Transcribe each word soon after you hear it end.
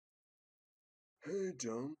Hey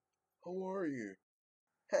John, how are you?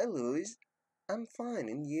 Hi, Louis. I'm fine,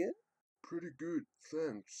 and you? Pretty good,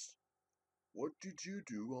 thanks. What did you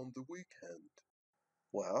do on the weekend?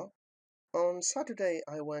 Well, on Saturday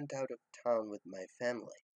I went out of town with my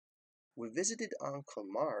family. We visited Uncle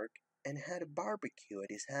Mark and had a barbecue at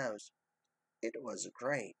his house. It was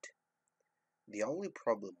great. The only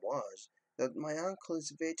problem was that my uncle is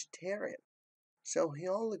vegetarian, so he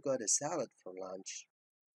only got a salad for lunch.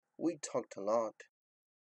 We talked a lot.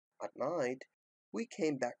 At night, we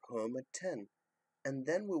came back home at 10, and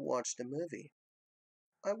then we watched a movie.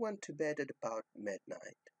 I went to bed at about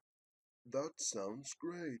midnight. That sounds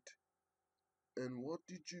great. And what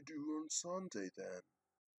did you do on Sunday then?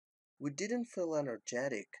 We didn't feel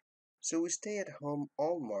energetic, so we stayed at home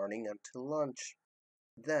all morning until lunch.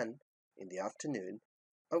 Then, in the afternoon,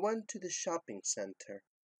 I went to the shopping center.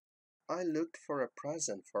 I looked for a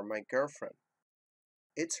present for my girlfriend.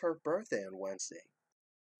 It's her birthday on Wednesday.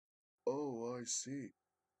 Oh, I see.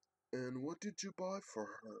 And what did you buy for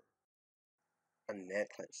her? A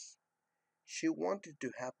necklace. She wanted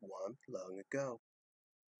to have one long ago.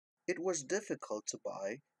 It was difficult to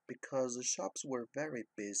buy because the shops were very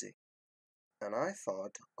busy, and I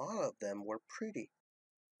thought all of them were pretty.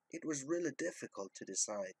 It was really difficult to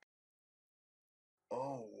decide.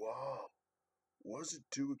 Oh, wow. Was it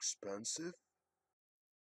too expensive?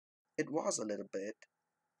 It was a little bit,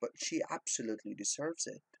 but she absolutely deserves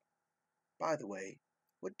it. By the way,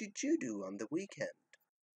 what did you do on the weekend?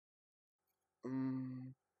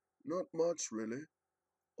 Um, Not much really.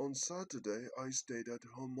 On Saturday, I stayed at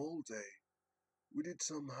home all day. We did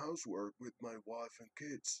some housework with my wife and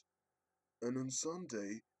kids. And on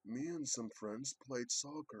Sunday, me and some friends played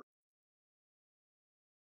soccer.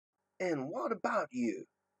 And what about you?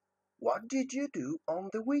 What did you do on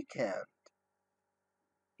the weekend?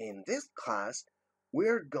 In this class,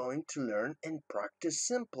 we're going to learn and practice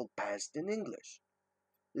simple past in English.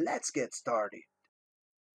 Let's get started.